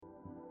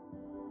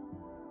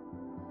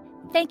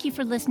Thank you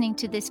for listening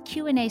to this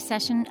Q&A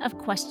session of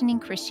Questioning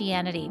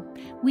Christianity.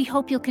 We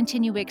hope you'll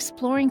continue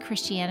exploring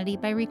Christianity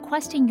by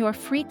requesting your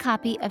free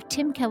copy of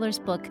Tim Keller's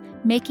book,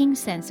 Making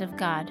Sense of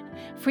God.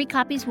 Free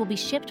copies will be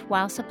shipped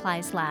while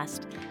supplies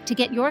last. To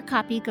get your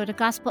copy, go to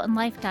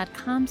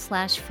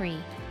gospelandlife.com/free.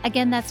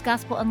 Again, that's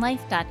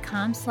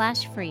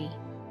gospelandlife.com/free.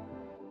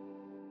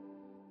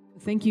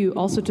 Thank you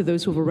also to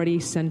those who have already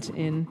sent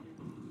in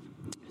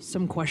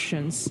some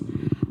questions.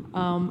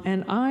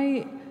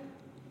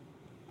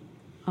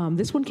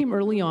 This one came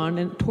early on,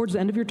 and towards the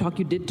end of your talk,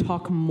 you did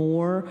talk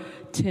more,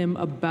 Tim,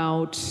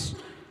 about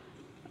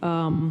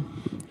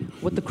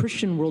what the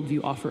Christian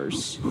worldview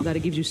offers, that it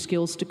gives you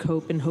skills to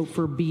cope and hope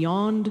for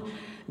beyond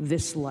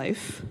this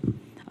life.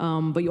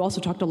 But you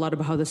also talked a lot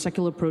about how the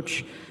secular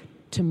approach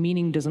to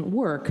meaning doesn't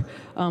work.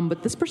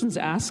 But this person's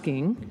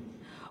asking,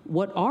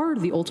 what are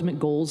the ultimate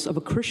goals of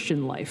a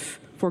Christian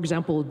life? For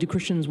example, do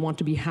Christians want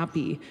to be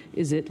happy?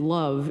 Is it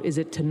love? Is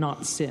it to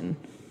not sin?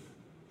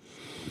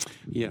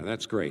 Yeah,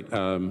 that's great.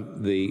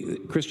 The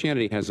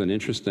Christianity has an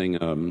interesting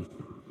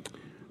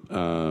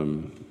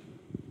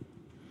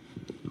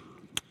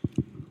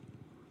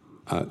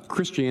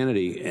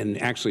Christianity,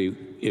 and actually,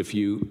 if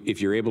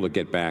you're able to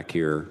get back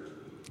here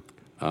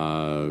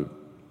the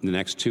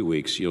next 2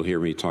 weeks, you'll hear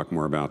me talk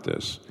more about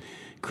this.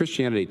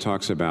 Christianity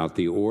talks about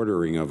the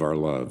ordering of our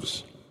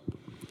loves.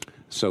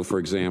 So, for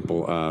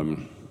example,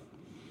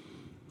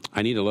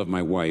 I need to love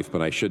my wife,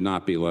 but I should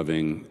not be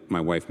loving my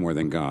wife more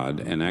than God.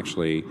 And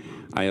actually,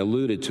 I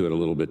alluded to it a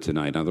little bit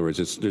tonight. In other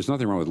words, there's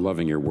nothing wrong with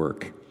loving your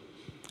work.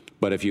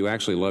 But if you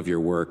actually love your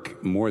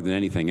work more than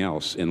anything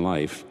else in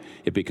life,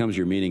 it becomes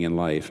your meaning in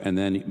life, and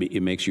then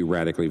it makes you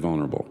radically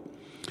vulnerable.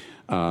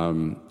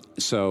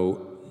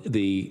 So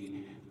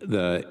the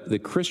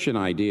Christian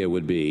idea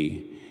would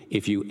be,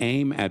 if you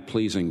aim at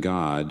pleasing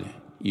God,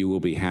 you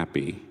will be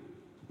happy.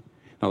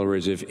 In other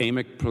words, if aim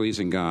at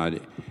pleasing God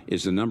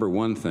is the number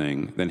one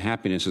thing, then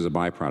happiness is a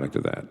byproduct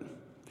of that.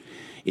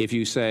 If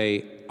you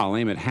say, I'll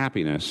aim at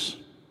happiness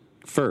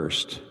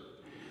first,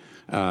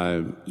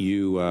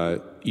 you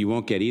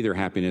won't get either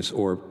happiness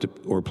or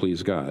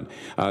please God.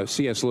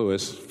 C.S.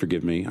 Lewis,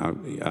 forgive me,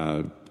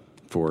 I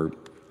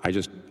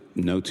just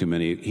know too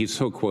many. He's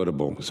so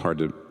quotable, it's hard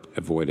to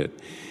avoid it.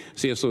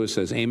 C.S. Lewis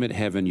says, aim at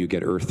heaven, you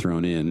get earth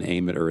thrown in.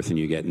 Aim at earth, and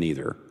you get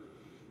neither.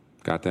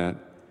 Got that?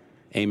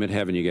 Aim at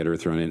heaven, you get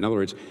earth thrown in. In other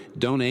words,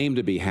 don't aim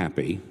to be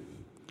happy.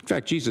 In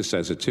fact, Jesus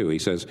says it too. He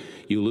says,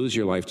 you lose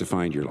your life to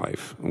find your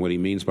life. And what he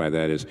means by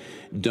that is,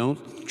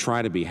 don't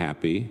try to be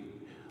happy.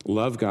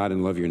 Love God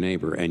and love your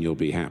neighbor, and you'll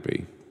be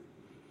happy.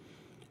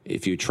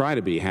 If you try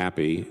to be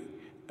happy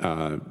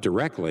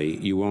directly,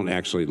 you won't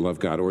actually love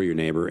God or your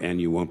neighbor, and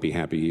you won't be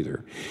happy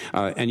either.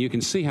 And you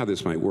can see how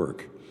this might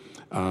work.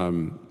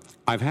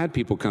 I've had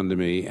people come to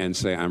me and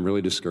say, I'm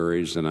really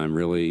discouraged and I'm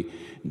really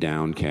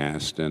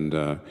downcast, and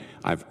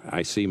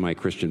I see my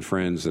Christian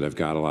friends that have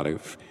got a lot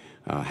of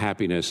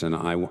happiness, and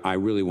I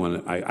really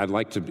want to, I'd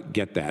like to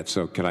get that,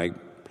 so could I,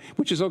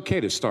 which is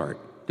okay to start.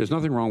 There's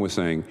nothing wrong with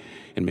saying,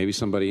 and maybe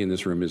somebody in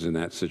this room is in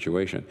that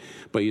situation.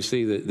 But you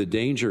see, the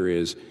danger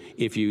is,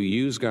 if you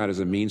use God as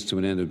a means to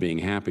an end of being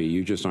happy,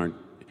 you just aren't,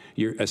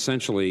 you're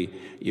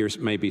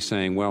maybe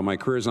saying, well, my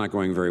career's not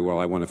going very well,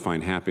 I want to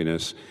find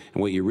happiness.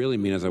 And what you really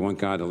mean is, I want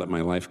God to let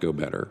my life go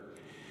better.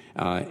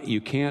 You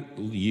can't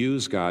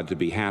use God to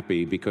be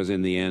happy, because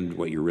in the end,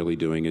 what you're really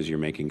doing is you're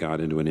making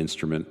God into an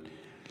instrument.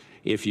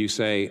 If you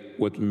say,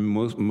 what's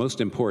most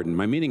important,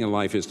 my meaning in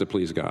life is to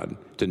please God,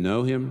 to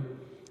know Him,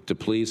 to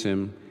please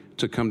Him,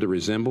 to come to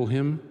resemble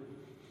Him,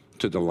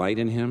 to delight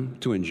in Him,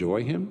 to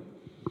enjoy Him,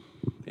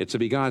 it's to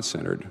be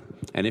God-centered.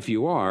 And if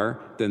you are,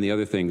 then the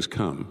other things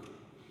come.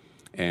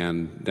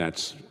 And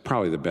that's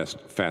probably that's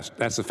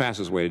the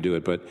fastest way to do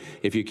it. But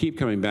if you keep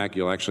coming back,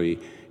 you'll actually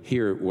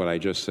hear what I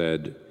just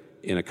said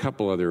in a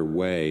couple other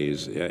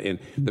ways. And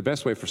the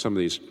best way for some of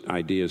these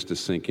ideas to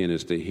sink in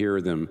is to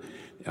hear them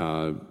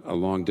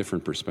along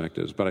different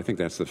perspectives. But I think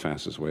that's the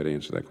fastest way to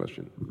answer that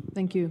question.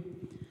 Thank you.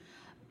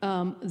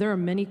 There are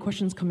many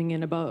questions coming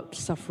in about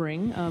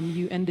suffering.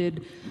 You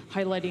ended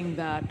highlighting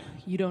that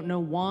you don't know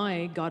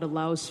why God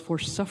allows for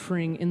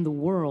suffering in the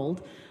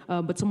world,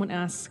 but someone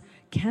asks,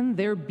 can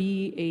there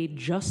be a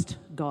just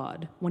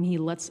God when He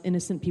lets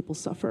innocent people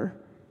suffer?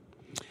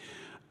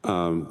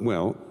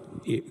 Well,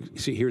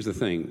 see, here's the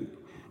thing.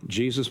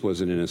 Jesus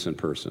was an innocent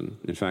person.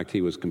 In fact, He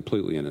was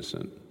completely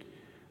innocent.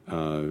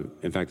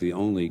 In fact, the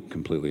only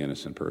completely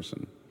innocent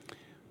person.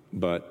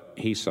 But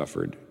He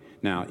suffered.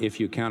 Now, if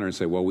you counter and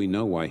say, well, we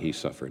know why He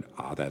suffered.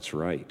 That's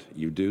right.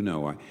 You do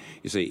know why.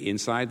 You see,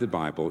 inside the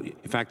Bible,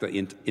 in fact,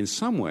 in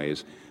some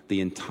ways,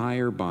 the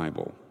entire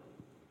Bible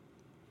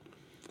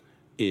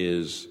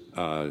is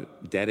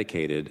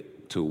dedicated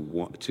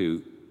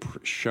to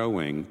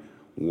showing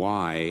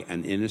why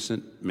an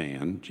innocent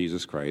man,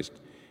 Jesus Christ,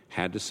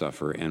 had to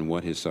suffer and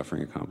what His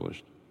suffering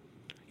accomplished.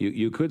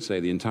 You could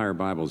say the entire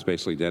Bible is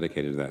basically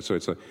dedicated to that. So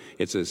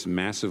it's this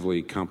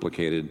massively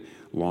complicated,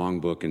 long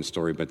book and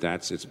story, but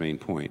that's its main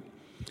point.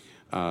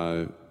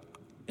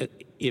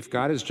 If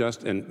God is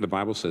just, and the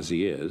Bible says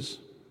He is,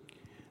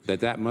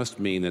 that must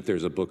mean that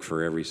there's a book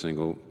for every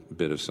single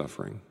bit of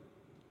suffering.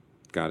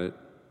 Got it?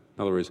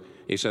 In other words,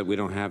 he said, we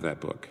don't have that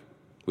book.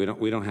 We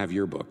don't have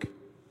your book.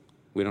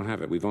 We don't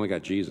have it. We've only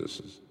got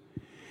Jesus's.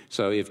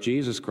 So if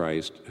Jesus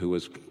Christ, who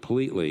was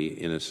completely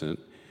innocent,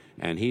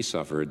 and he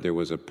suffered, there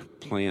was a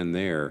plan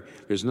there,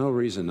 there's no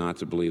reason not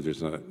to believe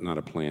there's not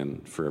a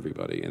plan for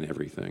everybody and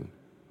everything.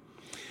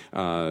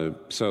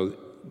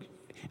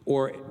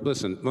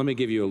 Listen, let me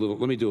do a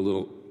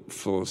little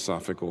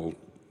philosophical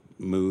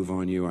move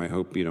on you. I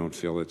hope you don't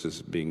feel it's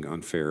just being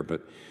unfair,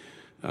 but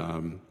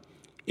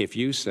if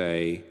you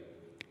say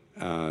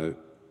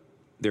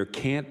there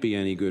can't be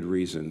any good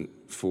reason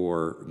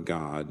for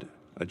God,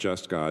 a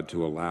just God,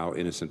 to allow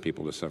innocent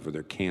people to suffer,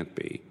 there can't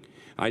be.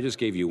 I just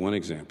gave you one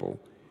example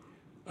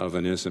of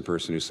an innocent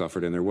person who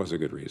suffered, and there was a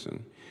good reason.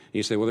 And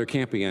you say, well, there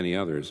can't be any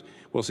others.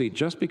 Well, see,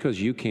 just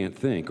because you can't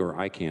think, or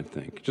I can't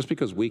think, just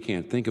because we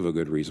can't think of a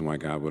good reason why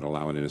God would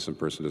allow an innocent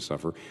person to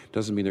suffer,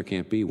 doesn't mean there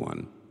can't be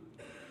one.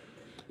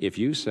 If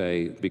you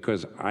say,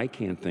 because I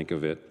can't think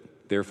of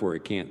it, therefore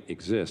it can't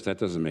exist, that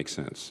doesn't make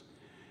sense.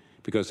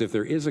 Because if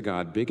there is a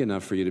God big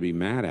enough for you to be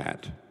mad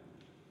at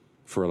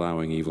for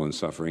allowing evil and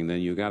suffering, then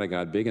you've got a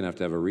God big enough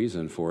to have a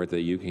reason for it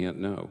that you can't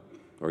know,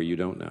 or you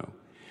don't know.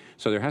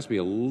 So there has to be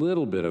a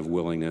little bit of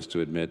willingness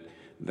to admit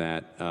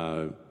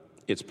that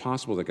it's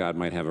possible that God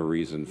might have a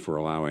reason for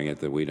allowing it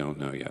that we don't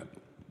know yet.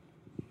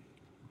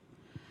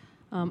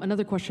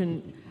 Another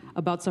question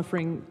about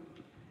suffering.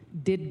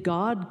 Did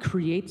God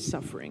create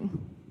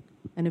suffering?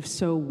 And if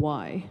so,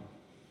 why?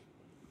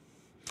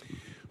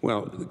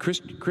 Well,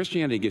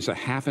 Christianity gives a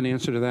half an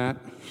answer to that,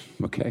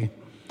 okay?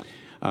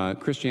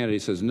 Christianity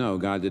says, no,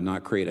 God did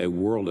not create a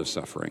world of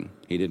suffering.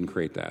 He didn't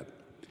create that.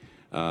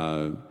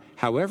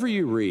 However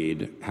you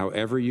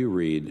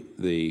read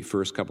the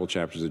first couple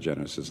chapters of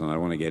Genesis, and I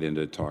don't want to get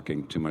into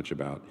talking too much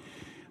about,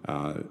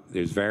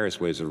 there's various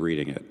ways of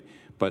reading it,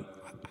 but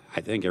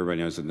I think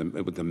everybody knows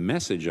that the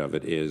message of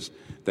it is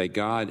that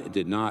God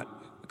did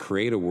not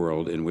create a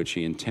world in which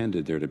he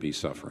intended there to be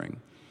suffering,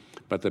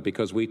 but that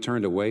because we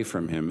turned away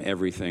from him,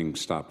 everything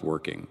stopped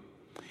working.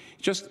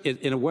 Just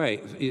in a way,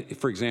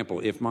 for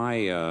example, if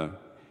my...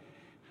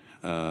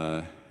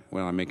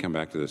 well, I may come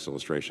back to this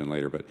illustration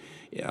later, but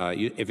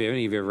if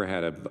any of you ever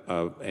had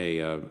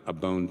a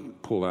bone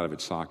pulled out of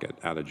its socket,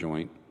 out of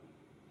joint,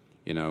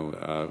 what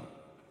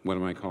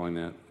am I calling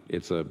that?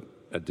 It's a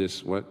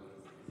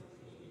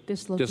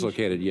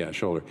dislocated,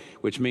 shoulder,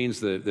 which means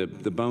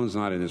the bone's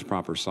not in its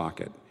proper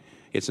socket.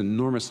 It's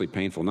enormously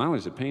painful. Not only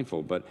is it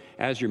painful, but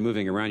as you're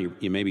moving around,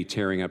 you may be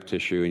tearing up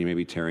tissue, and you may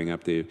be tearing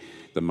up the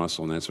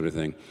muscle and that sort of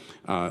thing.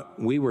 The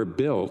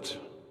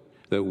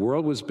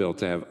world was built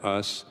to have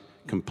us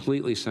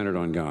completely centered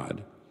on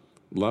God,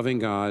 loving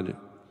God,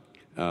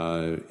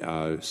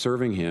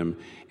 serving him.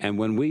 And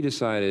when we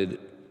decided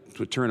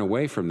to turn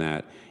away from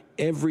that,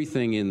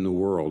 everything in the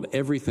world,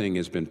 everything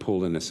has been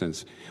pulled in a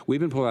sense.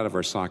 We've been pulled out of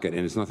our socket,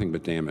 and it's nothing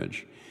but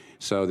damage.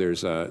 So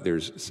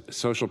there's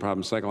social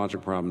problems,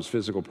 psychological problems,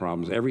 physical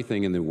problems.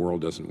 Everything in the world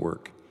doesn't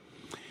work.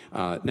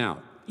 Now,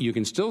 you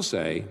can still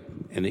say,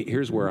 and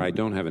here's where I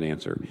don't have an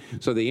answer.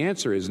 So the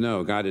answer is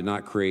no, God did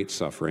not create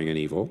suffering and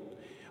evil.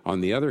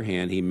 On the other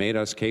hand, he made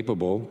us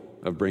capable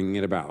of bringing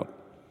it about.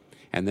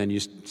 And then you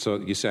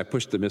say, I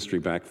pushed the mystery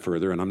back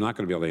further, and I'm not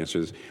going to be able to answer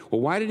this.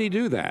 Well, why did he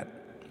do that?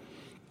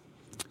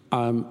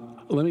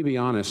 Let me be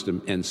honest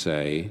and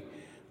say,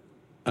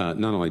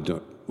 not only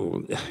don't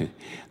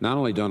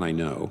I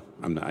know,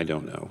 I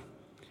don't know.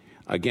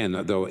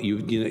 Again, though,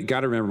 you got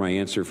to remember my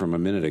answer from a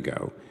minute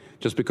ago.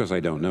 Just because I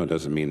don't know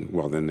doesn't mean,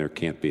 well, then there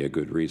can't be a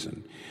good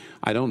reason.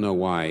 I don't know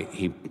why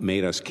he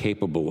made us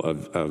capable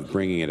of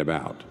bringing it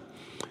about.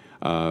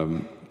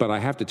 But I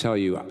have to tell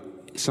you,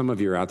 some of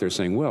you are out there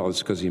saying, well, it's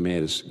because he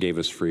gave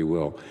us free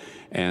will.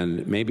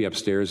 And maybe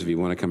upstairs, if you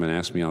want to come and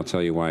ask me, I'll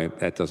tell you why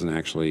that's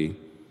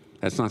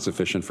not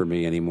sufficient for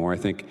me anymore. I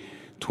think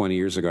 20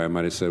 years ago I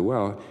might have said,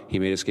 well, he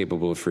made us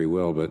capable of free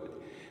will, but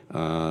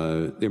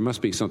there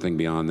must be something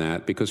beyond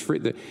that. Because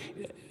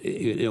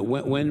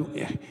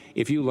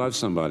if you love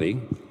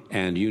somebody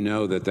and you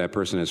know that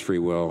person has free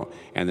will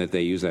and that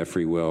they use that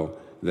free will,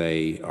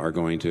 they are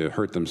going to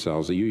hurt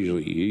themselves, you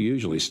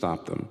usually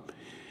stop them.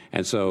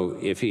 And so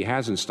if he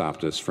hasn't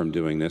stopped us from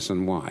doing this,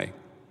 then why?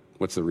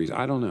 What's the reason?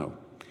 I don't know.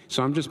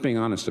 So I'm just being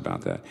honest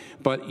about that.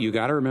 But you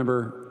got to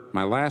remember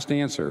my last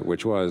answer,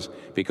 which was,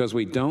 because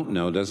we don't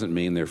know doesn't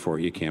mean, therefore,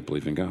 you can't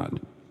believe in God.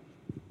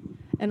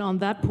 And on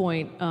that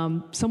point,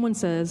 someone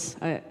says,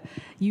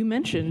 you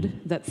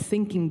mentioned that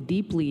thinking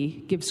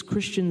deeply gives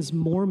Christians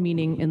more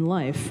meaning in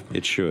life.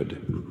 It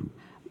should.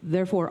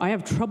 Therefore, I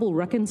have trouble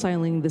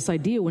reconciling this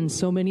idea when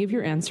so many of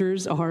your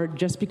answers are,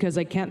 just because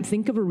I can't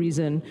think of a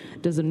reason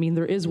doesn't mean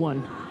there is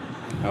one.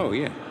 Oh,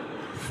 yeah.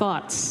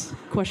 Thoughts?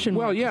 Question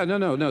mark. Well, yeah,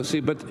 no. See,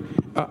 but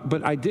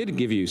I did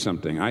give you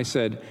something. I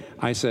said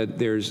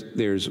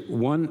there's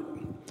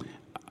one.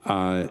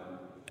 To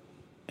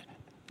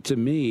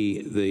me,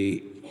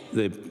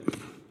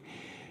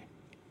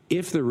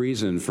 if the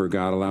reason for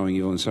God allowing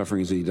evil and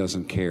suffering is that he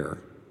doesn't care,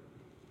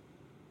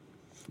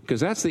 because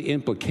that's the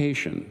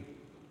implication.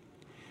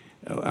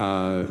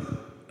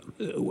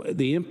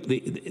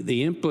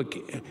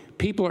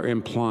 People are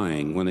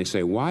implying when they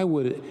say, why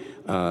would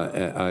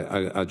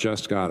a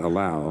just God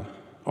allow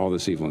all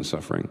this evil and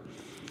suffering?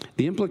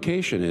 The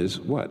implication is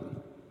what?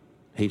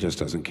 He just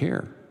doesn't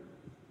care.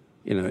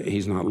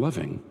 He's not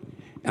loving.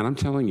 And I'm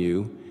telling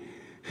you,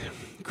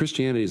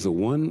 Christianity is the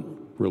one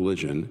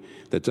religion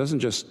that doesn't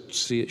just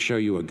show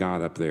you a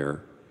God up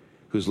there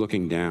who's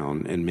looking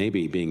down and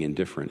maybe being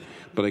indifferent,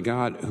 but a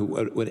God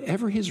who,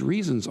 whatever his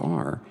reasons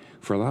are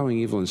for allowing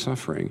evil and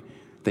suffering,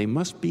 they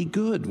must be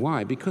good.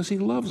 Why? Because he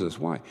loves us.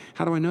 Why?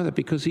 How do I know that?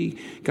 Because he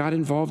got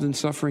involved in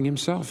suffering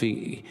himself.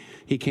 He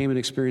came and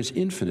experienced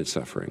infinite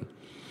suffering.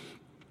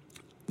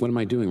 What am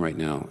I doing right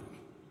now?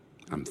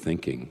 I'm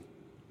thinking.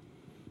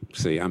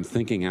 See, I'm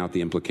thinking out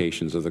the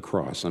implications of the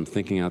cross. I'm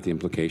thinking out the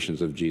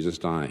implications of Jesus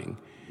dying.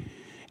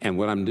 And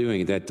what I'm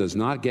doing, that does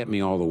not get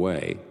me all the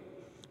way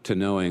to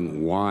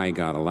knowing why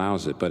God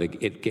allows it, but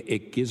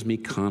it gives me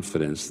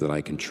confidence that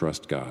I can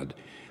trust God,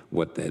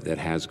 that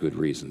has good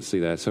reasons. See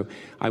that? So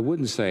I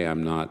wouldn't say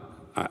I'm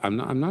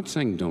not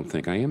saying don't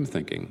think. I am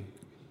thinking.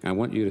 I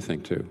want you to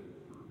think too.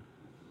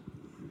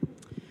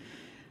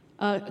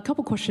 A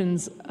couple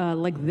questions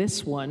like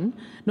this one.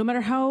 No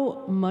matter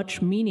how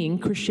much meaning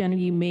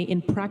Christianity may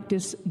in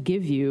practice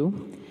give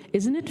you,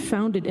 isn't it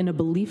founded in a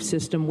belief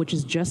system which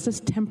is just as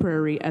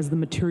temporary as the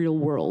material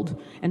world,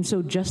 and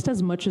so just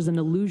as much as an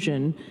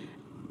illusion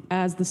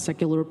as the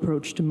secular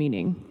approach to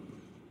meaning?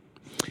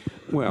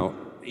 Well,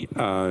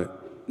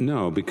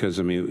 no,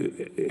 because,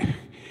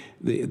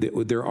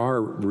 there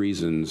are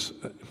reasons.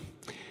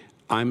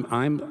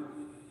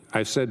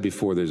 I've said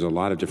before, there's a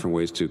lot of different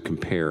ways to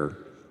compare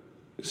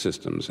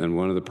systems, and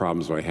one of the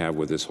problems I have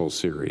with this whole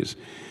series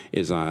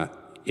is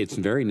it's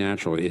very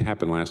natural. It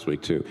happened last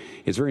week too.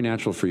 It's very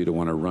natural for you to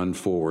want to run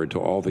forward to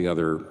all the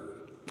other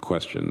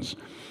questions.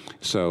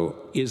 So,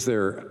 is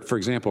there, for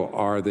example,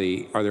 are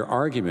there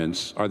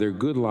arguments? Are there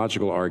good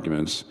logical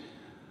arguments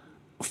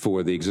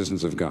for the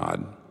existence of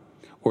God,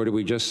 or do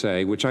we just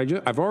say, which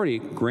I've already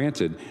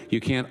granted, you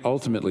can't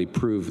ultimately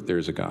prove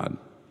there's a God?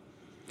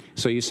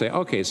 So you say,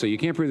 okay, so you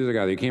can't prove there's a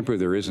God. You can't prove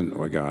there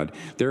isn't a God.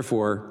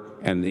 Therefore,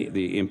 and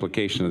the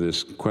implication of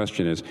this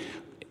question is,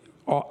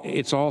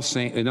 it's all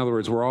sand. In other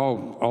words,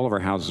 all of our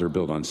houses are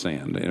built on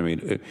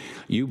sand.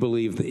 You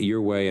believe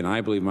your way, and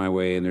I believe my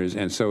way,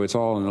 and so it's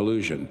all an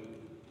illusion,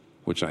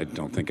 which I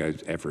don't think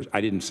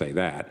I didn't say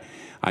that.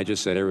 I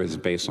just said everything's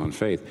based on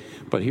faith.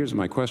 But here's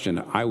my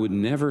question: I would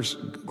never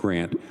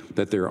grant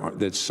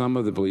that some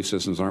of the belief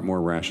systems aren't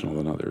more rational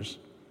than others.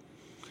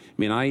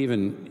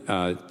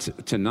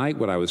 Tonight,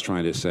 what I was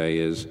trying to say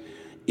is,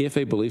 if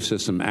a belief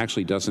system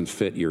actually doesn't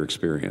fit your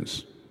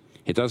experience,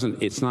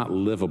 it's not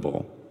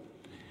livable,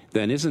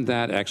 then isn't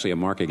that actually a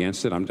mark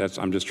against it?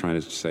 I'm just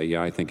trying to say,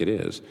 yeah, I think it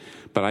is.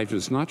 But I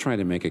was not trying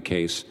to make a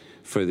case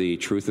for the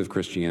truth of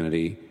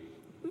Christianity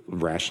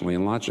rationally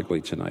and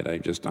logically tonight.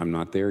 I'm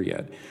not there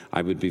yet.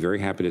 I would be very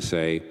happy to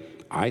say,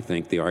 I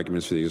think the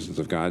arguments for the existence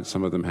of God,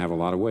 some of them have a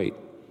lot of weight.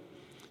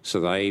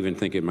 So that I even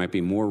think it might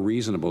be more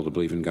reasonable to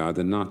believe in God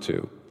than not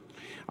to.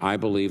 I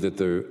believe that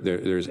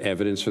there's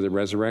evidence for the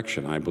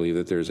resurrection. I believe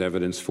that there's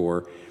evidence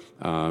for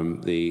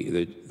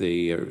the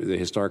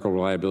historical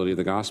reliability of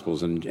the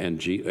Gospels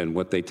and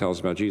what they tell us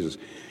about Jesus.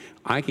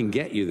 I can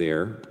get you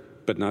there,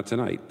 but not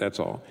tonight. That's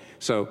all.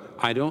 So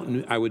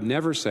I would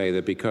never say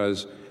that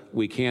because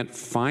we can't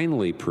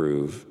finally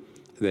prove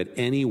that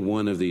any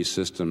one of these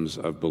systems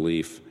of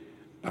belief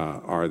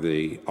are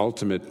the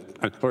ultimate,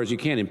 or as you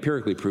can't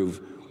empirically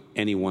prove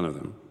any one of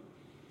them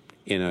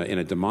in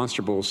a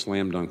demonstrable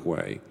slam dunk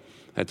way.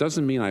 That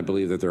doesn't mean I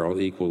believe that they're all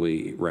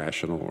equally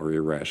rational or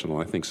irrational.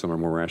 I think some are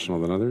more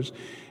rational than others,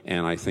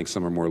 and I think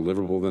some are more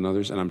livable than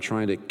others, and I'm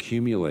trying to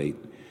accumulate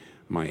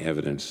my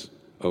evidence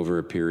over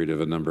a period of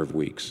a number of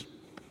weeks.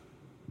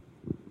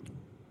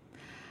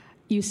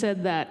 You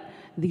said that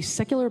the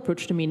secular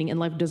approach to meaning in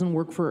life doesn't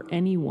work for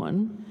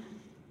anyone.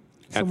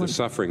 At the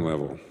suffering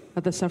level.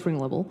 At the suffering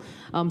level.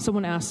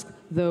 Someone asked,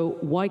 though,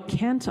 why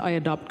can't I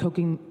adopt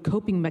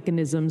coping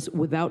mechanisms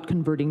without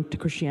converting to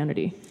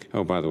Christianity?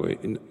 Oh, by the way,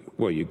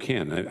 well, you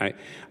can.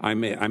 I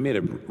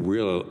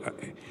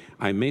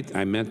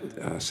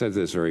said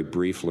this very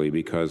briefly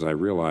because I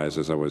realized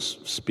as I was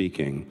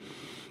speaking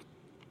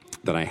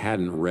that I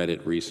hadn't read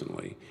it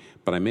recently,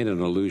 but I made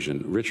an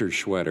allusion. Richard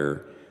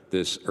Schroeder,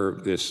 this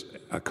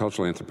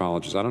cultural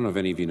anthropologist, I don't know if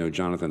any of you know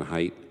Jonathan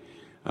Haidt,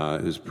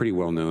 who's a pretty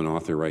well-known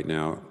author right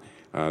now.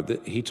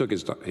 He took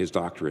his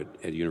doctorate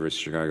at the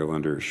University of Chicago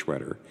under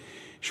Schroeder.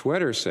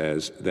 Schroeder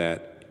says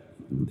that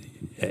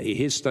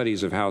his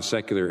studies of how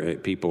secular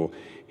people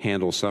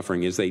handle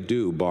suffering is they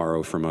do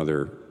borrow from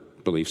other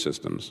belief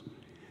systems.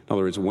 In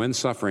other words, when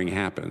suffering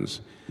happens,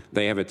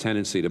 they have a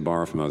tendency to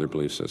borrow from other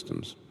belief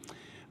systems.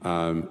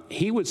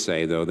 He would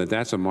say, though, that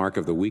that's a mark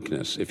of the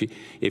weakness.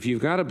 If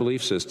you've got a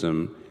belief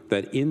system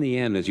that in the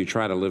end, as you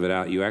try to live it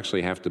out, you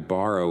actually have to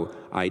borrow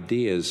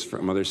ideas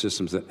from other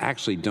systems that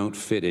actually don't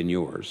fit in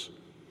yours.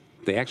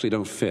 They actually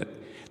don't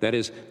fit. That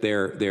is,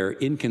 they're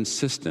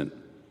inconsistent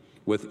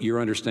with your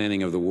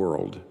understanding of the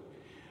world.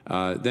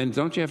 then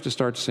don't you have to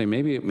start to say,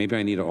 maybe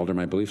I need to alter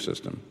my belief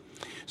system?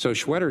 So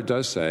Schwetter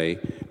does say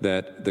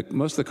that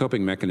most of the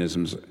coping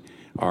mechanisms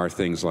are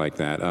things like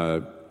that.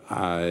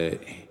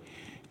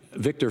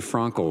 Viktor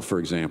Frankl, for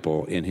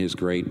example, in his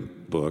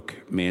great book,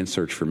 Man's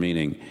Search for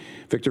Meaning,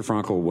 Viktor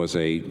Frankl was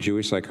a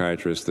Jewish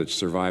psychiatrist that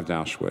survived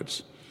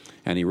Auschwitz.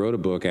 And he wrote a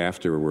book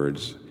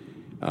afterwards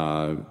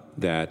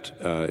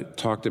that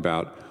talked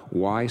about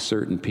why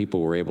certain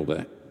people were able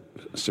to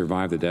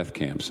survive the death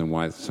camps and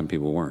why some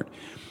people weren't.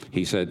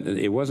 He said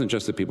it wasn't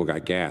just that people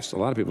got gassed. A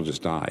lot of people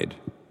just died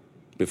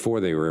before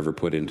they were ever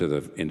put into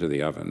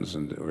the ovens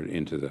or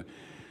into the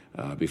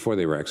before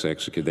they were actually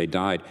executed. They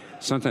died.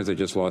 Sometimes they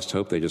just lost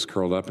hope. They just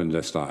curled up and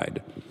just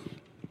died.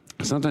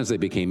 Sometimes they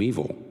became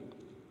evil,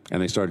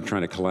 and they started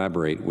trying to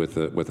collaborate with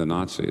the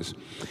Nazis.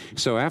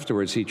 So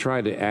afterwards, he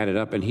tried to add it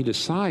up, and he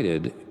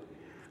decided,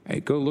 hey,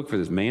 go look for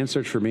this, Man's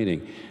Search for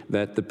Meaning,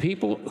 that the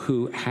people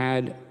who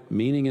had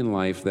meaning in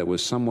life that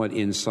was somewhat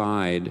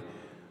inside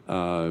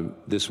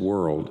this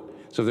world,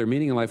 so if their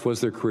meaning in life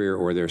was their career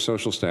or their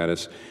social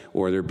status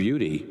or their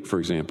beauty, for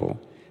example,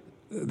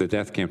 the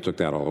death camp took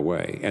that all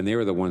away. And they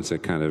were the ones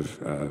that kind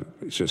of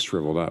just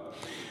shriveled up.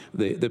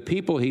 The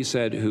people, he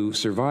said, who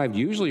survived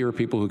usually are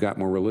people who got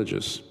more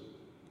religious.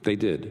 They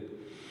did.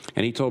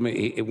 And he told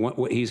me,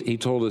 he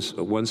told us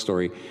one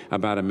story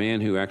about a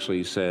man who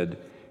actually said,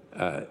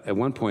 at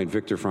one point,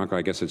 Viktor Frankl,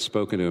 I guess, had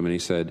spoken to him, and he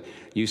said,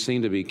 you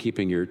seem to be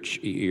keeping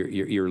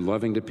you're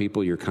loving to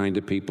people, you're kind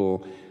to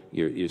people,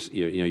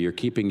 you're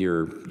keeping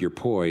your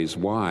poise.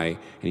 Why?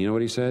 And you know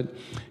what he said?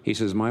 He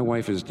says, my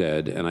wife is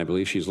dead, and I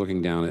believe she's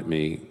looking down at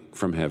me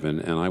from heaven,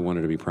 and I want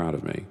her to be proud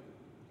of me.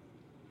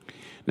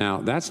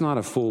 Now, that's not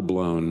a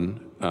full-blown,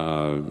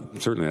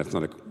 certainly that's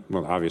not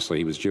well, obviously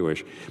he was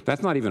Jewish.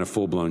 That's not even a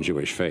full-blown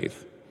Jewish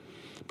faith.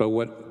 But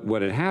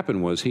what had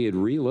happened was he had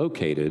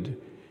relocated.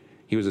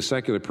 He was a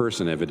secular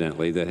person,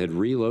 evidently, that had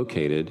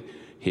relocated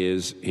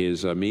his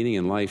meaning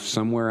in life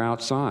somewhere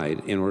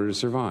outside in order to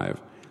survive.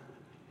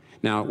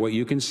 Now, what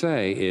you can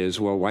say is,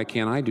 well, why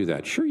can't I do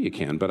that? Sure you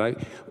can, but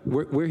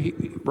we're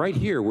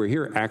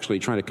here actually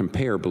trying to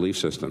compare belief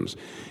systems.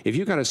 If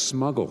you've got to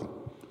smuggle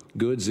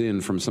goods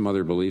in from some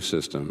other belief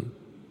system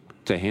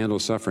to handle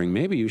suffering,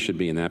 maybe you should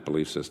be in that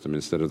belief system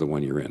instead of the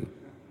one you're in.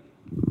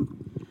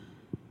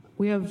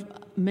 We have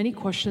many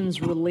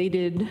questions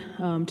related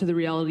to the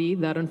reality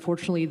that,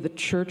 unfortunately, the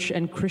church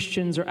and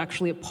Christians are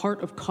actually a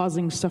part of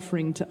causing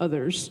suffering to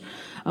others.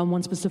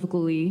 One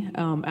specifically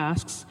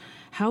asks,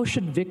 how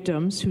should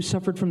victims who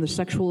suffered from the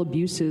sexual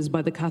abuses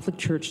by the Catholic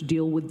Church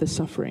deal with the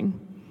suffering?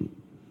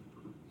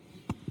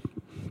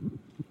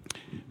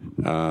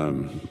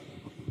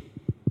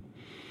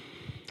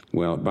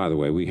 Well, by the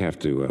way, we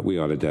ought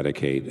to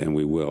dedicate, and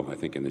we will, I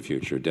think, in the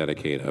future,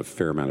 dedicate a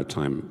fair amount of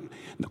time.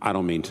 I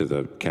don't mean to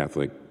the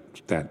Catholic,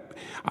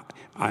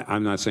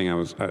 I'm not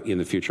saying in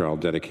the future I'll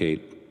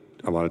dedicate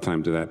a lot of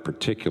time to that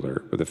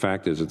particular, but the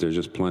fact is that there's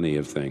just plenty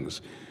of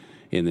things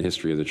in the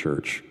history of the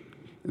church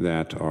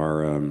that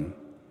are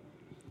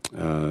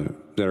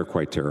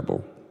quite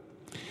terrible.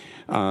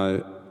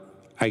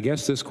 I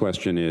guess this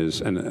question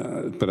is,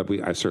 but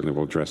I certainly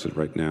will address it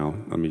right now.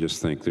 Let me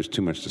just think. There's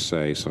too much to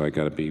say, so I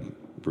got to be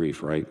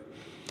brief, right?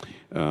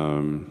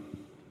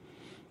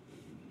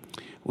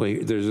 Well,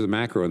 there's the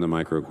macro and the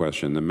micro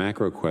question. The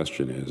macro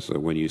question is that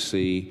when you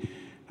see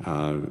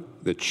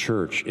the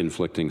church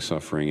inflicting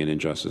suffering and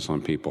injustice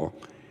on people,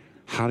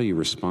 how do you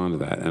respond to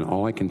that? And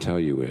all I can tell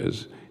you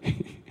is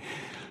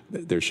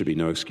there should be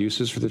no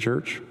excuses for the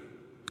church.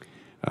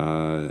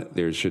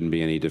 There shouldn't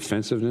be any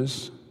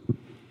defensiveness.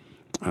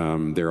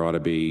 There ought to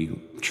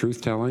be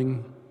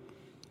truth-telling.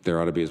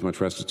 There ought to be as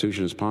much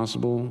restitution as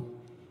possible.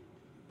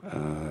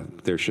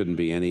 There shouldn't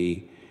be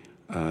any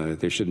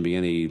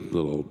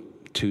little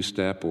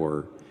two-step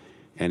or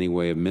any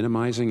way of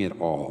minimizing it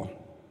all.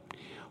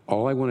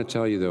 All I want to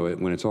tell you, though,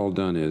 when it's all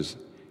done is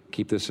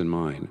keep this in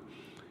mind.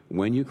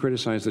 When you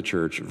criticize the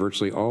church,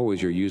 virtually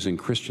always you're using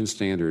Christian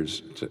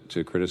standards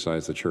to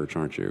criticize the church,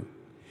 aren't you?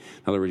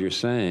 In other words, you're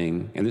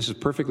saying, and this is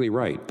perfectly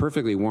right,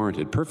 perfectly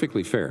warranted,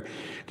 perfectly fair,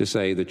 to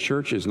say the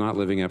church is not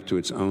living up to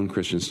its own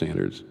Christian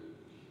standards.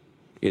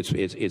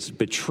 It's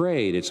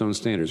betrayed its own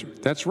standards.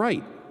 That's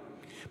right.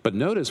 But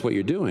notice what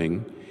you're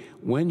doing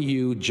when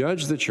you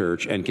judge the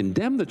church and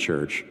condemn the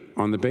church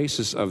on the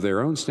basis of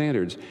their own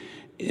standards.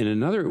 In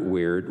another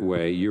weird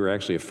way, you're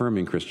actually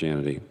affirming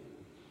Christianity.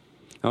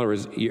 In other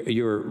words,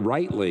 you're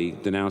rightly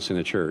denouncing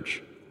the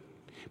church,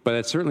 but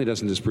that certainly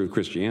doesn't disprove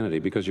Christianity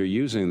because you're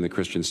using the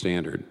Christian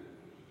standard.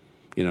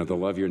 You know, the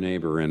love your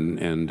neighbor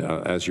and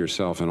as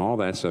yourself and all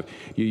that stuff.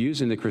 You're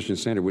using the Christian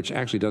standard, which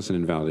actually doesn't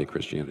invalidate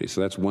Christianity.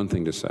 So that's one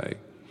thing to say.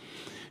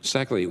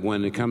 Secondly,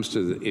 when it comes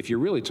to, if you're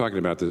really talking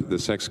about the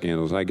sex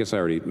scandals, I guess I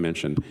already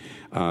mentioned,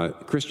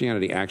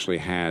 Christianity actually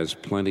has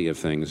plenty of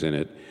things in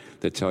it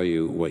that tell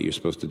you what you're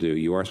supposed to do.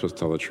 You are supposed to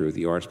tell the truth.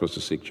 You are supposed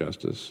to seek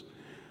justice.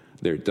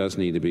 There does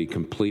need to be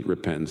complete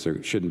repentance.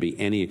 There shouldn't be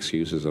any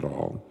excuses at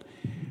all.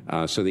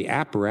 So the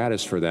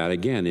apparatus for that,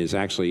 again, is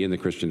actually in the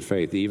Christian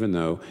faith, even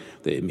though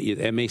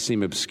it may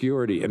seem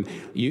obscurity. And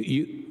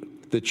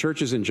the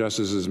church's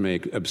injustices may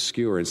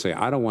obscure and say,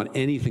 I don't want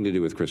anything to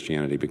do with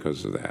Christianity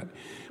because of that.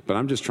 But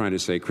I'm just trying to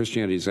say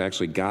Christianity's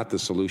actually got the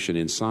solution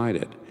inside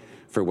it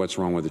for what's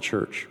wrong with the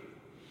church.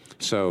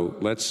 So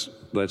let's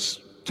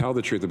tell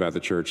the truth about the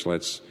church.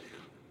 Let's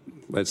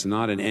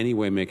not in any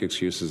way make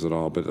excuses at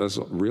all, but let's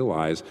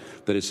realize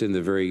that it's in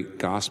the very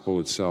gospel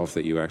itself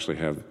that you actually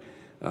have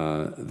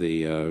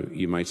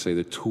you might say,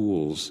 the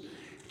tools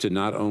to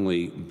not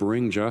only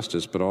bring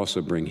justice, but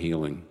also bring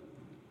healing.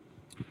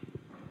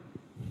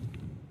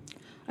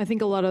 I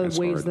think a lot of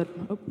ways that...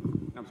 Oh.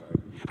 I'm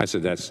sorry. I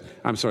said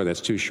I'm sorry, that's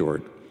too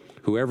short.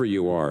 Whoever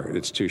you are,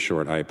 it's too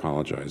short. I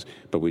apologize.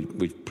 But we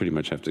pretty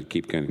much have to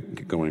keep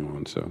going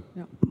on, so...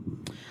 Yeah.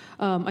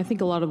 I think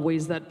a lot of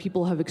ways that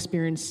people have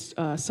experienced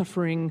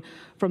suffering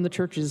from the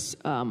church is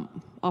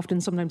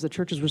sometimes the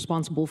church is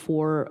responsible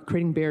for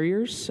creating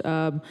barriers,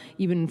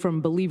 even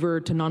from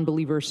believer to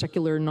non-believer,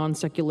 secular,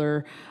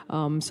 non-secular,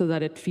 so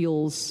that it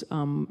feels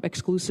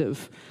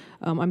exclusive.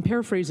 I'm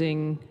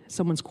paraphrasing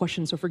someone's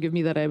question, so forgive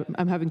me that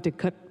I'm having to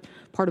cut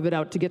part of it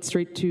out to get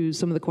straight to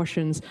some of the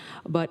questions.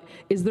 But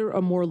is there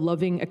a more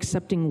loving,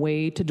 accepting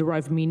way to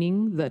derive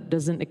meaning that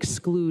doesn't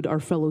exclude our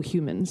fellow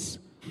humans?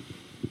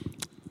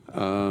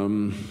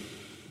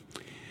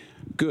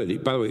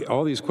 Good. By the way,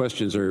 all these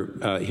questions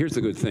are, here's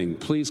the good thing.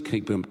 Please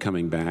keep them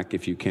coming back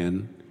if you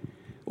can,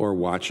 or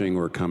watching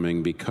or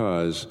coming,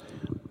 because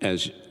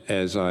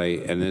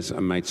and this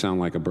might sound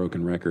like a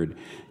broken record,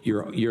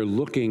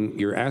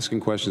 you're asking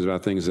questions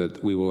about things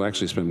that we will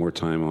actually spend more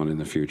time on in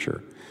the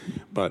future.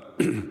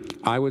 But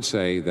I would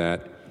say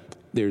that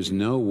there's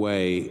no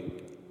way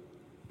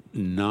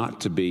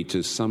not to be,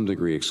 to some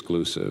degree,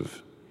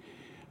 exclusive.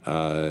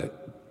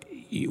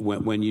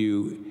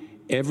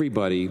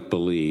 Everybody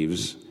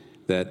believes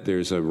that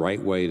there's a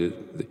right way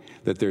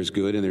that there's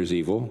good and there's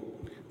evil,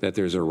 that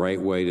there's a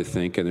right way to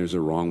think and there's a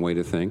wrong way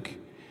to think,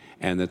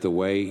 and that the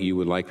way you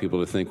would like people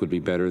to think would be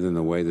better than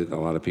the way that a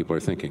lot of people are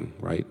thinking,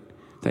 right?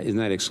 Isn't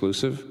that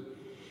exclusive?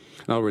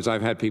 In other words,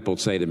 I've had people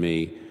say to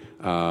me,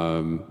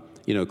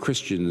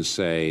 Christians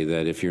say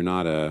that if you're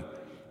not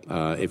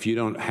if you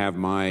don't have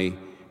my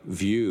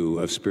view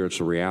of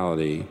spiritual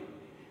reality,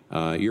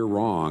 you're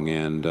wrong,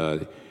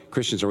 and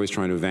Christians are always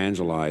trying to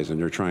evangelize, and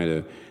they're trying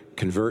to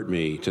convert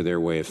me to their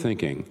way of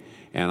thinking.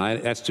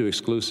 And that's too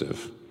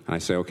exclusive. And I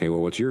say, okay,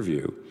 well, what's your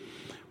view?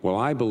 Well,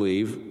 I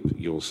believe,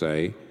 you'll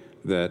say,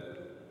 that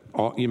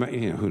who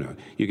knows?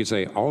 You could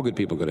say all good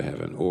people go to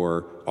heaven,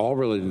 or all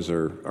religions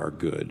are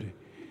good,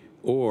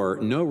 or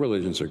no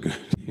religions are good.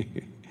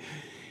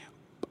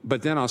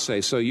 But then I'll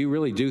say, so you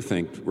really do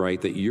think, right,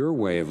 that your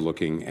way of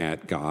looking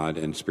at God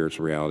and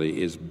spiritual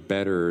reality is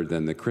better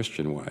than the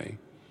Christian way?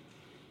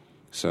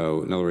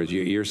 So, in other words,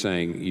 you're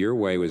saying your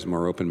way was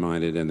more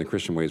open-minded and the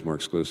Christian way is more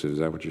exclusive. Is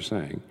that what you're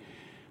saying?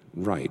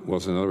 Right. Well,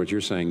 so in other words, you're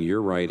saying you're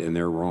right and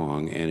they're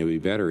wrong, and it would be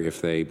better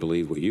if they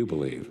believed what you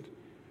believed.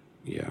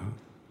 Yeah.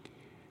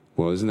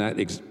 Well, isn't that...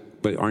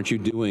 but aren't you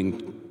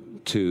doing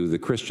to the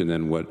Christian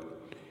then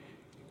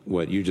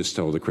what you just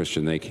told the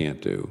Christian they can't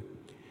do?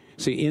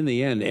 See, in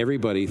the end,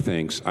 everybody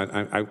thinks...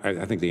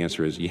 I think the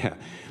answer is yeah.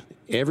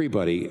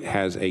 Everybody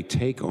has a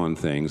take on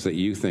things that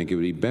you think it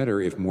would be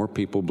better if more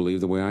people believe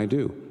the way I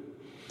do.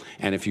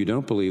 And if you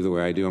don't believe the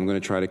way I do, I'm going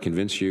to try to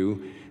convince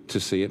you to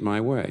see it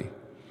my way.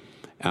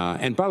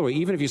 And by the way,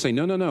 even if you say,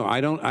 no, I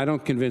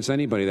don't convince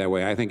anybody that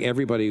way. I think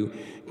everybody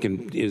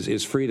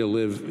is free to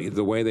live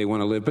the way they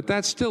want to live. But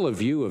that's still a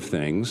view of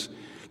things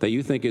that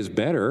you think is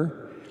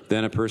better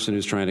than a person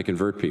who's trying to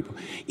convert people.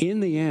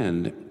 In the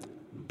end,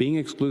 being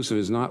exclusive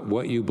is not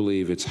what you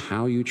believe. It's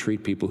how you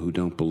treat people who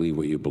don't believe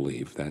what you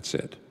believe. That's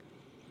it.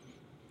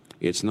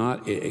 It's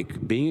not,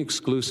 being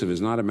exclusive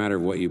is not a matter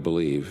of what you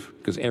believe,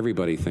 because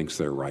everybody thinks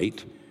they're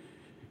right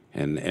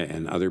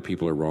and other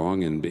people are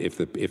wrong. And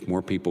if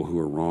more people who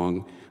are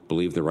wrong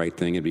believe the right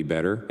thing, it'd be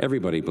better.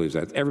 Everybody believes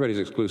that. Everybody's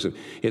exclusive.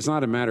 It's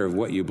not a matter of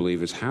what you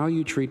believe. It's how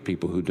you treat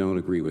people who don't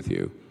agree with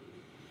you.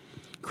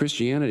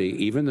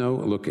 Christianity, even though,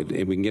 look, we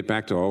can get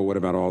back to, what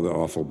about all the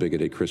awful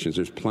bigoted Christians?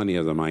 There's plenty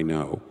of them, I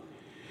know.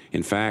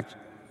 In fact,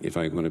 if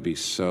I'm going to be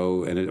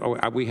so,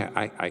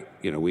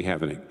 we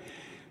haven't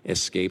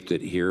escaped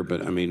it here,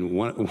 but I mean,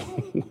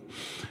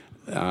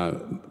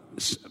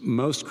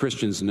 most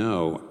Christians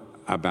know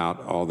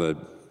about all the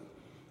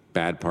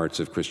bad parts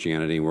of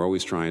Christianity. We're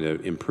always trying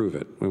to improve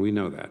it. Well, we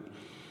know that.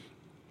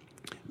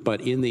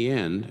 But in the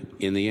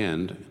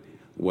end,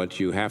 what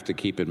you have to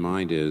keep in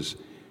mind is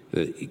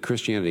that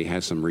Christianity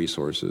has some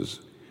resources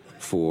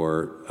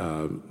for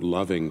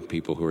loving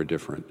people who are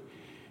different.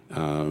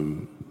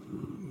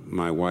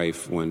 My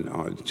wife,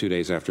 when 2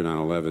 days after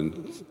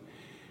 9/11,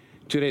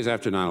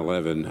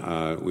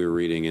 we were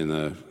reading in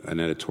an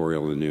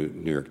editorial in the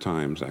New York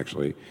Times,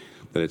 actually,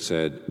 that it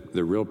said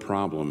the real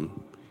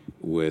problem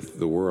with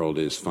the world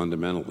is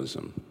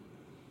fundamentalism.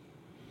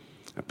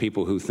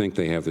 People who think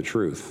they have the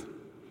truth.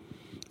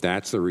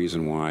 That's the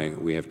reason why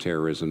we have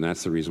terrorism.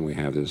 That's the reason we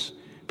have this.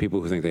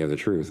 People who think they have the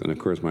truth. And of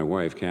course, my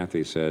wife,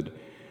 Kathy, said,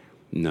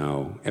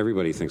 no,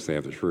 everybody thinks they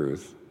have the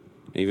truth.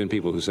 Even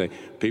people who say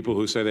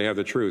they have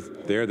the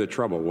truth, they're the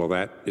trouble.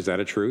 Well, is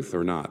that a truth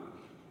or not?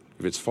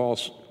 If it's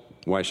false,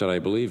 why should I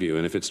believe you?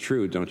 And if it's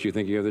true, don't you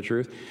think you have the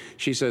truth?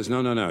 She says,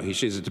 no. She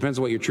says, it depends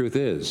on what your truth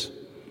is.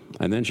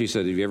 And then she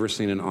said, have you ever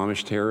seen an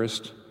Amish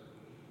terrorist?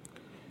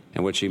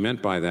 And what she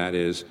meant by that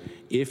is,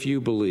 if you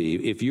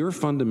believe, if you're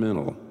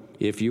fundamental,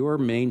 if your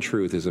main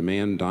truth is a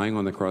man dying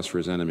on the cross for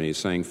his enemies,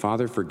 saying,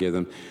 Father, forgive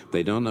them,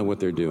 they don't know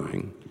what they're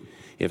doing.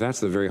 If that's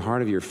the very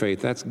heart of your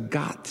faith, that's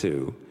got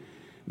to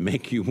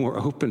make you more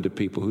open to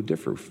people who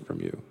differ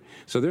from you.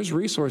 So there's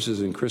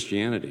resources in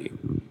Christianity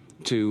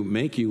to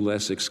make you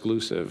less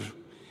exclusive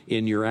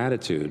in your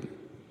attitude.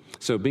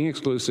 So being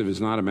exclusive is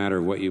not a matter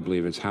of what you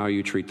believe, it's how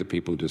you treat the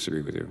people who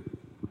disagree with you.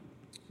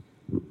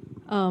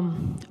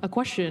 A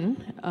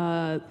question,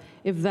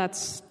 if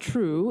that's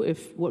true,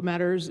 if what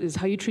matters is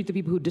how you treat the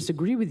people who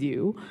disagree with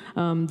you,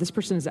 this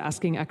person is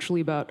asking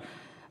actually about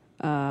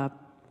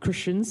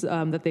Christians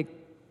that they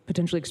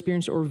potentially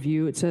experience or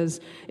view. It says,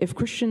 if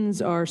Christians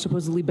are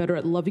supposedly better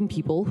at loving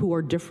people who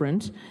are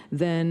different,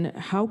 then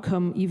how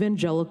come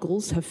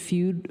evangelicals have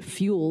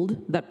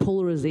fueled that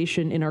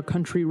polarization in our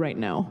country right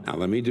now? Now,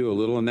 let me do a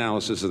little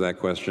analysis of that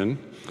question.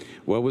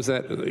 What was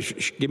that?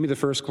 Give me the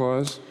first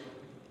clause.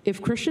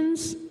 If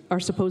Christians are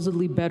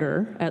supposedly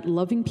better at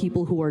loving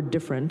people who are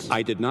different...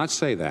 I did not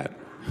say that.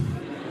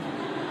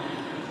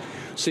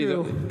 See,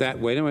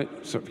 wait a minute.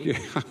 So,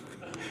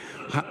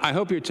 I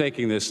hope you're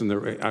taking this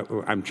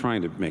I'm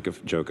trying to make a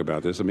joke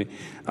about this. I mean,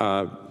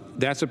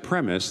 that's a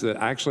premise that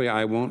actually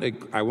I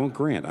won't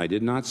grant. I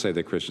did not say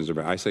that Christians are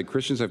better. I said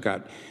Christians have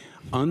got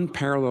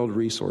unparalleled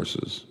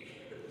resources.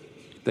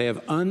 They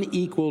have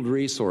unequaled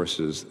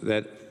resources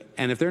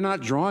and if they're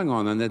not drawing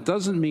on them, that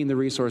doesn't mean the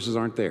resources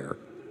aren't there.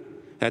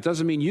 That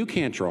doesn't mean you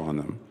can't draw on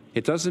them.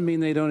 It doesn't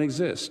mean they don't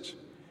exist.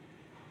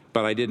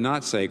 But I did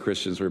not say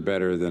Christians were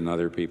better than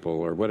other people,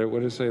 or what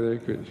did I say there?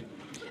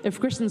 If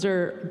Christians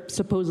are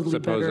supposedly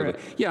better...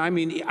 Yeah, I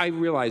mean, I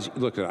realize,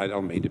 look, I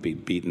don't mean to be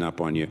beaten up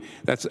on you.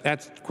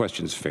 That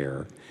question's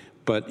fair.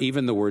 But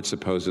even the word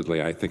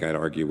supposedly, I think I'd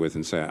argue with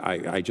and say,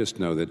 I just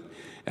know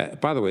that,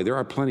 by the way, there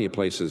are plenty of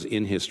places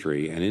in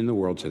history and in the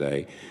world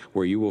today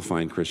where you will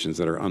find Christians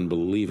that are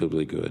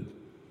unbelievably good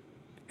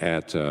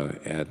at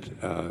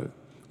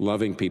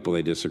loving people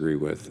they disagree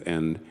with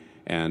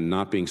and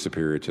not being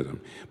superior to them.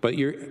 But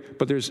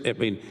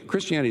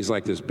Christianity is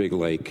like this big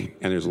lake,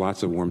 and there's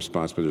lots of warm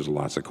spots, but there's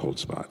lots of cold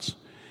spots.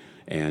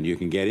 And you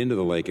can get into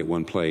the lake at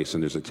one place,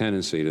 and there's a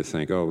tendency to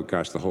think, oh,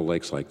 gosh, the whole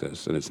lake's like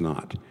this, and it's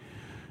not.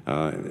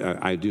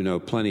 I do know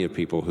plenty of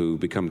people who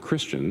become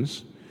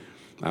Christians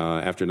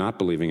after not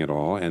believing at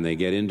all, and they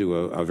get into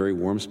a very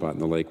warm spot in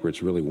the lake where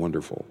it's really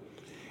wonderful.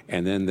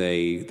 And then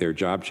their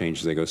job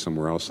changes, they go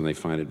somewhere else, and they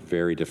find it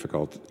very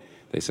difficult.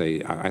 They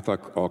say, I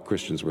thought all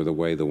Christians were the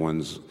way the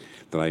ones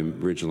that I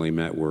originally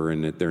met were,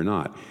 and that they're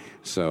not.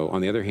 So,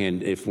 on the other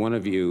hand, if any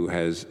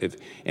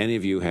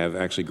of you have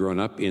actually grown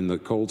up in the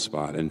cold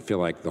spot and feel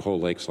like the whole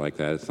lake's like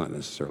that, it's not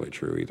necessarily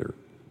true either.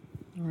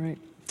 All right.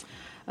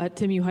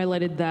 Tim, you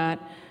highlighted that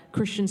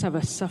Christians have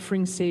a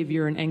suffering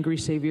Savior, an angry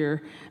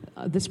Savior.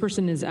 This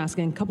person is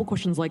asking a couple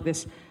questions like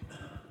this.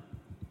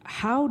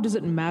 How does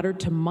it matter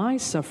to my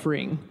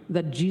suffering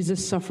that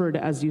Jesus suffered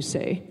as you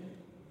say?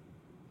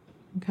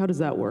 How does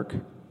that work?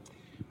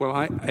 Well,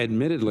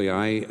 admittedly,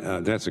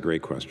 that's a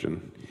great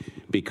question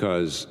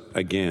because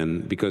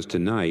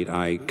tonight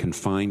I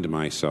confined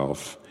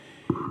myself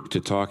to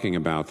talking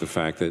about the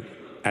fact that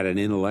at an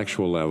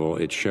intellectual level,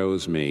 it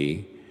shows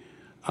me,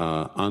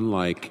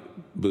 unlike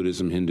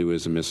Buddhism,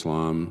 Hinduism,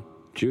 Islam,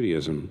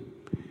 Judaism,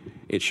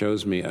 it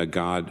shows me a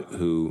God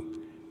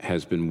who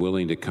has been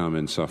willing to come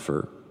and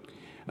suffer.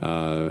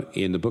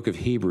 In the book of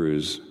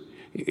Hebrews,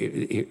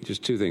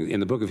 just two things.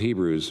 In the book of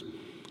Hebrews,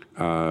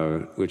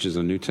 which is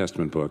a New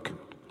Testament book,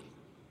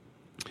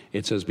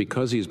 it says,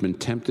 because he's been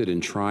tempted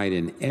and tried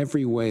in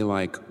every way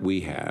like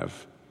we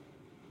have,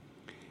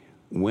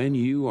 when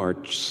you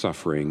are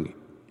suffering,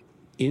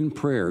 in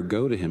prayer,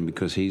 go to him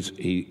because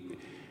he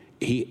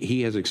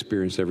has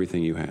experienced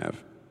everything you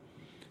have.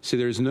 See,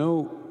 there's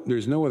no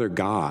other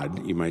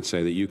God, you might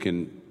say, that you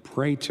can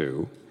pray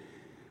to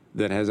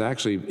that has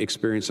actually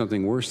experienced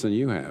something worse than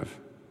you have,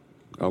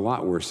 a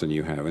lot worse than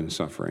you have in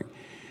suffering.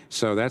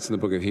 So that's in the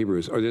book of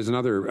Hebrews. Or there's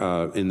another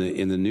in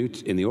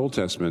the Old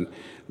Testament,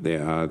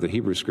 the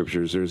Hebrew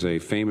Scriptures. There's a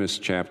famous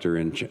chapter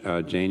in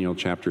Daniel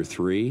chapter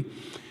 3,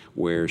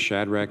 where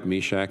Shadrach,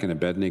 Meshach, and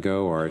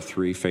Abednego are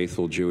three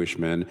faithful Jewish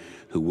men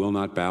who will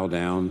not bow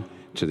down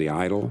to the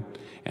idol,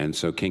 and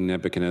so King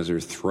Nebuchadnezzar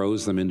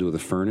throws them into the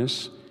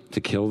furnace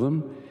to kill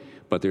them.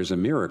 But there's a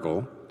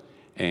miracle,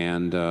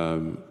 and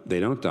they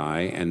don't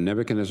die. And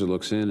Nebuchadnezzar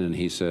looks in and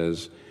he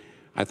says,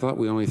 "I thought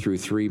we only threw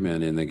three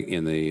men in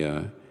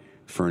the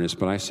furnace,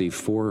 but I see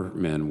four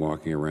men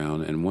walking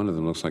around, and one of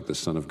them looks like the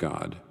Son of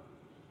God."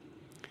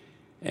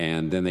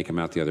 And then they come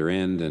out the other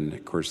end, and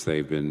of course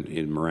they've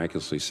been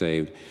miraculously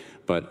saved.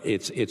 But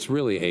it's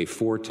really a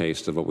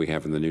foretaste of what we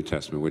have in the New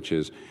Testament, which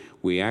is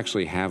we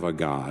actually have a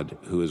God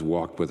who has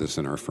walked with us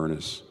in our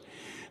furnace.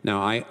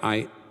 Now,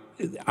 I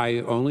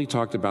only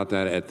talked about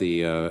that at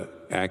the,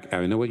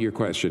 I know what your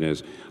question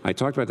is. I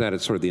talked about that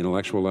at sort of the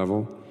intellectual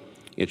level.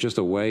 It's just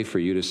a way for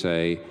you to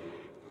say,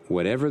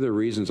 whatever the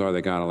reasons are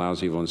that God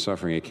allows evil and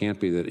suffering, it can't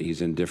be that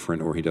he's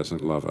indifferent or he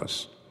doesn't love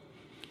us,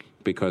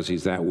 because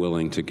he's that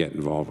willing to get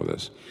involved with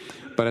us.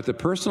 But at the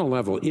personal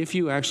level, if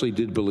you actually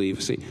did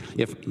believe, see,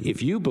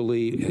 if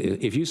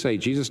you say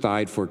Jesus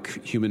died for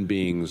human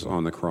beings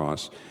on the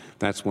cross,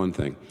 that's one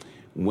thing.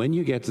 When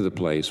you get to the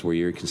place where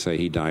you can say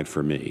he died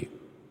for me,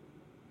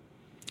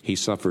 he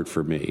suffered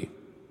for me,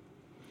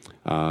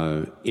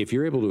 if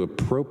you're able to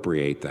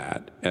appropriate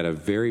that at a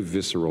very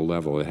visceral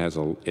level,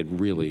 it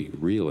really,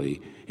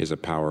 really is a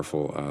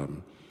powerful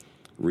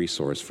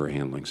resource for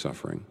handling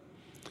suffering.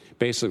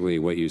 Basically,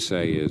 what you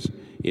say is,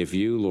 if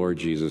you, Lord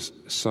Jesus,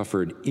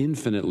 suffered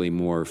infinitely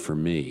more for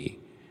me,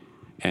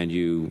 and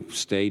you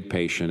stayed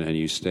patient and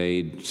you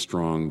stayed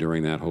strong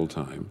during that whole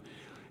time,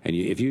 and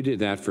if you did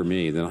that for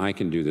me, then I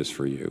can do this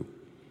for you.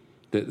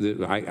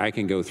 I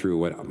can go through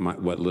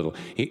what little.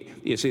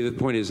 You see, the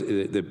point is,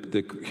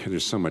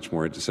 there's so much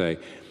more to say.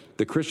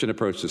 The Christian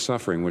approach to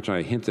suffering, which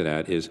I hinted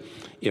at, is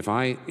if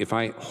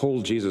I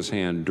hold Jesus'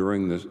 hand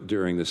during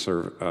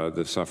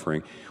the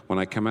suffering, when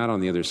I come out on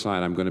the other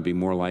side, I'm going to be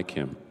more like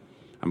him.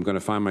 I'm going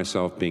to find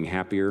myself being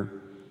happier,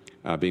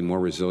 being more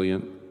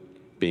resilient,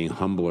 being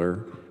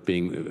humbler,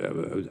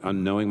 being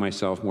knowing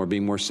myself more,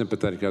 being more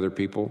sympathetic to other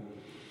people.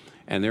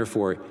 And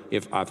therefore,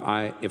 if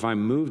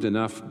I'm moved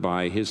enough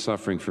by his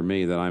suffering for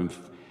me that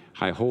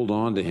I hold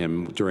on to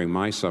him during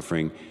my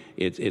suffering,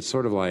 it's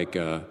sort of like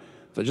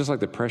just like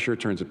the pressure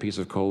turns a piece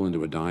of coal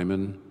into a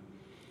diamond,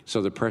 so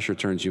the pressure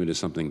turns you into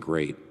something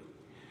great.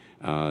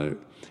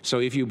 So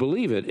if you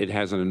believe it, it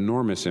has an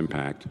enormous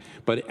impact.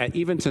 But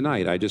even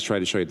tonight, I just tried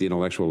to show you at the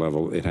intellectual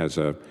level, it has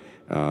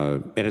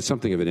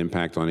something of an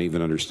impact on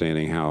even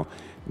understanding how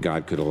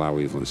God could allow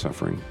evil and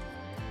suffering.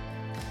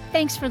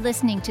 Thanks for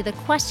listening to the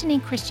Questioning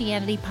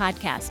Christianity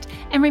podcast.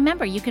 And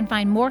remember, you can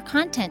find more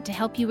content to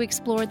help you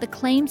explore the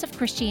claims of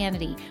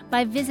Christianity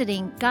by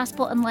visiting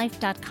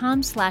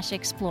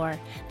gospelandlife.com/explore.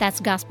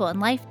 That's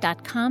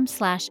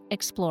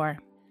gospelandlife.com/explore.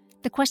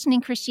 The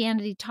Questioning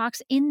Christianity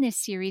talks in this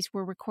series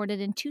were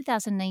recorded in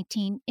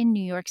 2019 in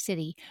New York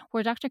City,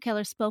 where Dr.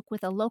 Keller spoke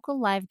with a local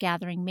live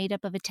gathering made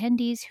up of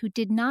attendees who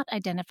did not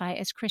identify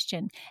as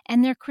Christian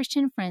and their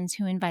Christian friends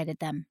who invited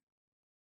them.